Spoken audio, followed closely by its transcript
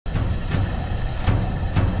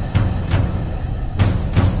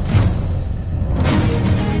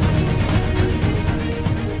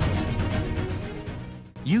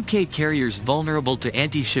UK carriers vulnerable to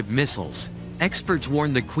anti-ship missiles? Experts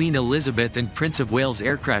warn the Queen Elizabeth and Prince of Wales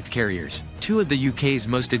aircraft carriers, two of the UK's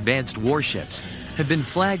most advanced warships, have been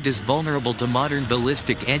flagged as vulnerable to modern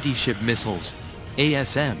ballistic anti-ship missiles,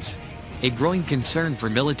 ASMs, a growing concern for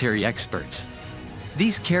military experts.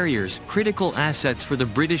 These carriers, critical assets for the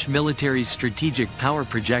British military's strategic power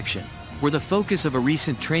projection, were the focus of a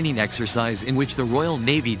recent training exercise in which the Royal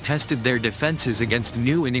Navy tested their defenses against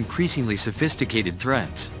new and increasingly sophisticated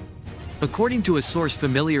threats. According to a source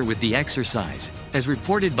familiar with the exercise, as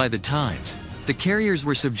reported by The Times, the carriers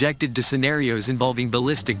were subjected to scenarios involving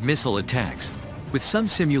ballistic missile attacks, with some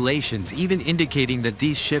simulations even indicating that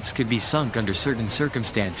these ships could be sunk under certain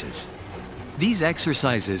circumstances. These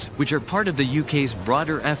exercises, which are part of the UK's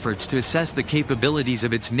broader efforts to assess the capabilities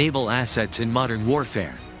of its naval assets in modern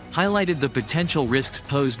warfare, highlighted the potential risks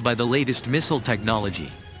posed by the latest missile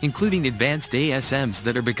technology, including advanced ASMs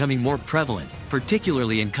that are becoming more prevalent,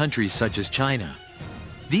 particularly in countries such as China.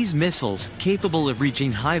 These missiles, capable of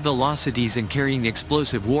reaching high velocities and carrying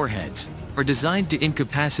explosive warheads, are designed to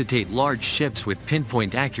incapacitate large ships with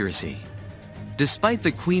pinpoint accuracy. Despite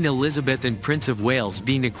the Queen Elizabeth and Prince of Wales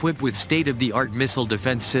being equipped with state-of-the-art missile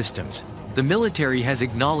defense systems, the military has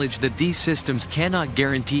acknowledged that these systems cannot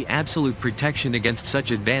guarantee absolute protection against such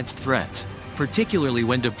advanced threats, particularly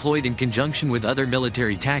when deployed in conjunction with other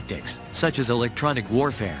military tactics, such as electronic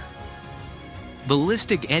warfare.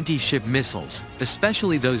 Ballistic anti-ship missiles,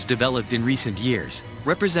 especially those developed in recent years,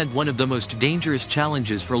 represent one of the most dangerous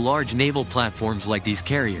challenges for large naval platforms like these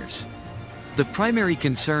carriers. The primary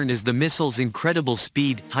concern is the missile's incredible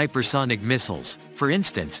speed. Hypersonic missiles, for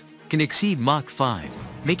instance, can exceed Mach 5,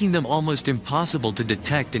 making them almost impossible to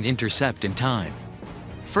detect and intercept in time.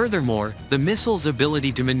 Furthermore, the missile's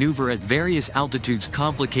ability to maneuver at various altitudes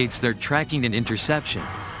complicates their tracking and interception,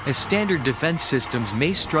 as standard defense systems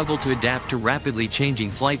may struggle to adapt to rapidly changing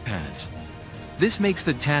flight paths. This makes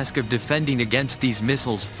the task of defending against these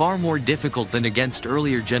missiles far more difficult than against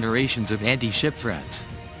earlier generations of anti-ship threats.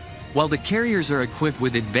 While the carriers are equipped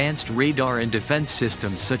with advanced radar and defense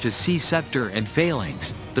systems such as Sea Scepter and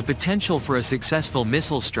Phalanx, the potential for a successful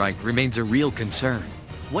missile strike remains a real concern.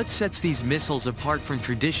 What sets these missiles apart from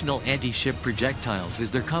traditional anti-ship projectiles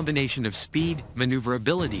is their combination of speed,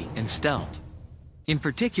 maneuverability, and stealth. In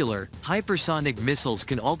particular, hypersonic missiles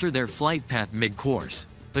can alter their flight path mid-course,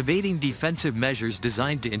 evading defensive measures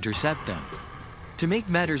designed to intercept them. To make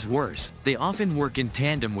matters worse, they often work in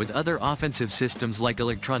tandem with other offensive systems like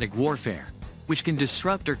electronic warfare, which can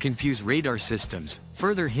disrupt or confuse radar systems,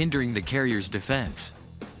 further hindering the carrier's defense.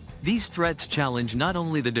 These threats challenge not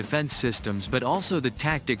only the defense systems but also the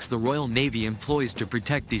tactics the Royal Navy employs to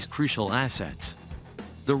protect these crucial assets.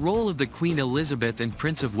 The role of the Queen Elizabeth and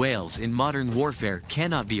Prince of Wales in modern warfare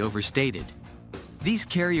cannot be overstated. These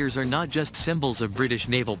carriers are not just symbols of British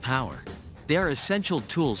naval power. They are essential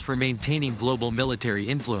tools for maintaining global military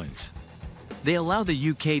influence. They allow the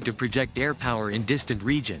UK to project air power in distant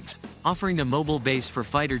regions, offering a mobile base for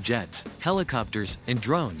fighter jets, helicopters, and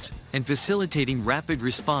drones, and facilitating rapid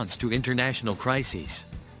response to international crises.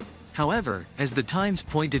 However, as The Times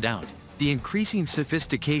pointed out, the increasing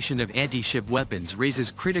sophistication of anti-ship weapons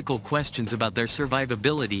raises critical questions about their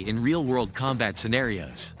survivability in real-world combat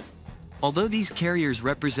scenarios. Although these carriers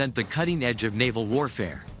represent the cutting edge of naval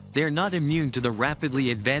warfare, they are not immune to the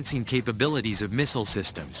rapidly advancing capabilities of missile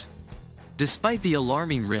systems. Despite the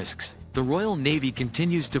alarming risks, the Royal Navy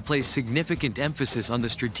continues to place significant emphasis on the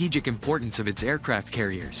strategic importance of its aircraft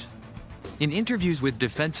carriers. In interviews with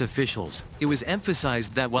defense officials, it was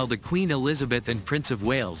emphasized that while the Queen Elizabeth and Prince of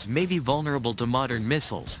Wales may be vulnerable to modern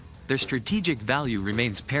missiles, their strategic value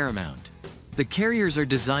remains paramount. The carriers are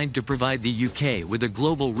designed to provide the UK with a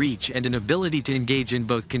global reach and an ability to engage in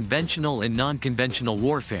both conventional and non-conventional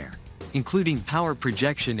warfare, including power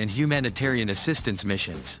projection and humanitarian assistance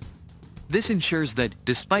missions. This ensures that,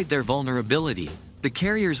 despite their vulnerability, the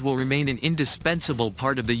carriers will remain an indispensable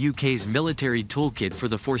part of the UK's military toolkit for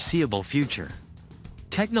the foreseeable future.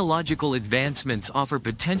 Technological advancements offer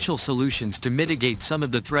potential solutions to mitigate some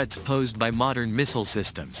of the threats posed by modern missile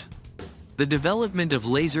systems. The development of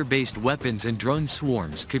laser-based weapons and drone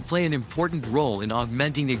swarms could play an important role in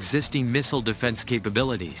augmenting existing missile defense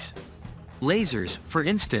capabilities. Lasers, for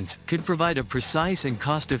instance, could provide a precise and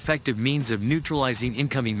cost-effective means of neutralizing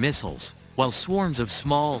incoming missiles, while swarms of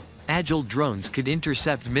small, agile drones could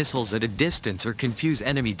intercept missiles at a distance or confuse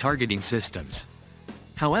enemy targeting systems.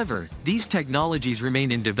 However, these technologies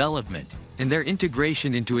remain in development, and their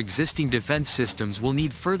integration into existing defense systems will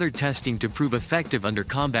need further testing to prove effective under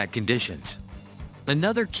combat conditions.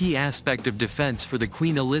 Another key aspect of defense for the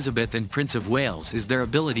Queen Elizabeth and Prince of Wales is their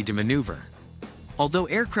ability to maneuver. Although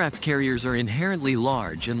aircraft carriers are inherently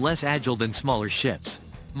large and less agile than smaller ships,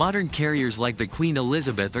 modern carriers like the Queen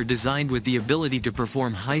Elizabeth are designed with the ability to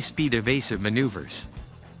perform high-speed evasive maneuvers.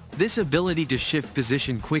 This ability to shift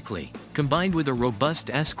position quickly, combined with a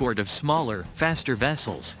robust escort of smaller, faster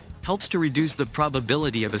vessels, helps to reduce the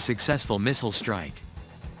probability of a successful missile strike.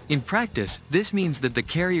 In practice, this means that the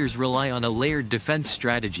carriers rely on a layered defense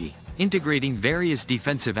strategy, integrating various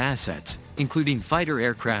defensive assets, including fighter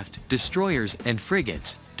aircraft, destroyers, and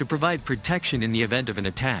frigates, to provide protection in the event of an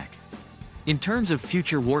attack. In terms of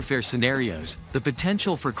future warfare scenarios, the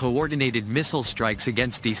potential for coordinated missile strikes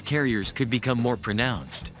against these carriers could become more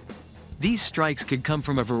pronounced. These strikes could come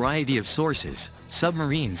from a variety of sources: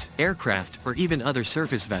 submarines, aircraft, or even other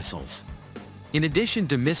surface vessels. In addition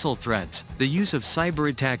to missile threats, the use of cyber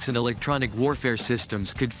attacks and electronic warfare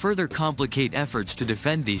systems could further complicate efforts to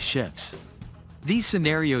defend these ships. These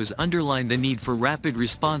scenarios underline the need for rapid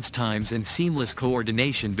response times and seamless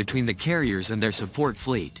coordination between the carriers and their support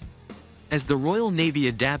fleet. As the Royal Navy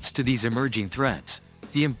adapts to these emerging threats,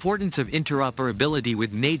 the importance of interoperability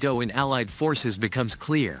with NATO and allied forces becomes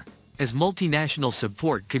clear, as multinational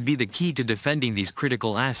support could be the key to defending these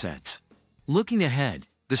critical assets. Looking ahead,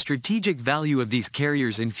 the strategic value of these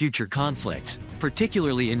carriers in future conflicts,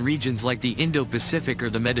 particularly in regions like the Indo-Pacific or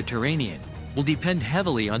the Mediterranean, will depend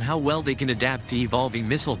heavily on how well they can adapt to evolving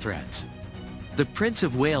missile threats. The Prince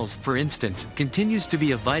of Wales, for instance, continues to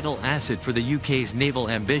be a vital asset for the UK's naval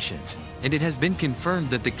ambitions, and it has been confirmed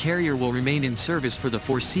that the carrier will remain in service for the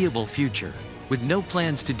foreseeable future, with no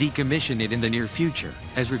plans to decommission it in the near future,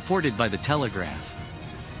 as reported by The Telegraph.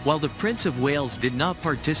 While the Prince of Wales did not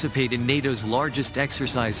participate in NATO's largest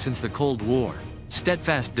exercise since the Cold War,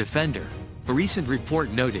 Steadfast Defender, a recent report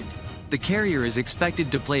noted, the carrier is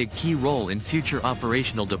expected to play a key role in future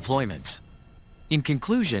operational deployments. In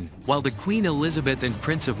conclusion, while the Queen Elizabeth and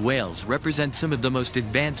Prince of Wales represent some of the most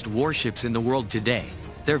advanced warships in the world today,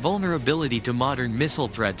 their vulnerability to modern missile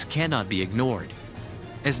threats cannot be ignored.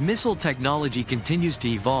 As missile technology continues to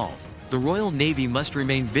evolve, the Royal Navy must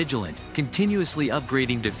remain vigilant, continuously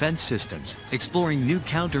upgrading defense systems, exploring new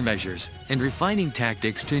countermeasures, and refining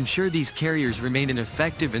tactics to ensure these carriers remain an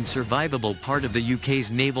effective and survivable part of the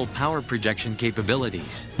UK's naval power projection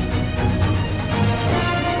capabilities.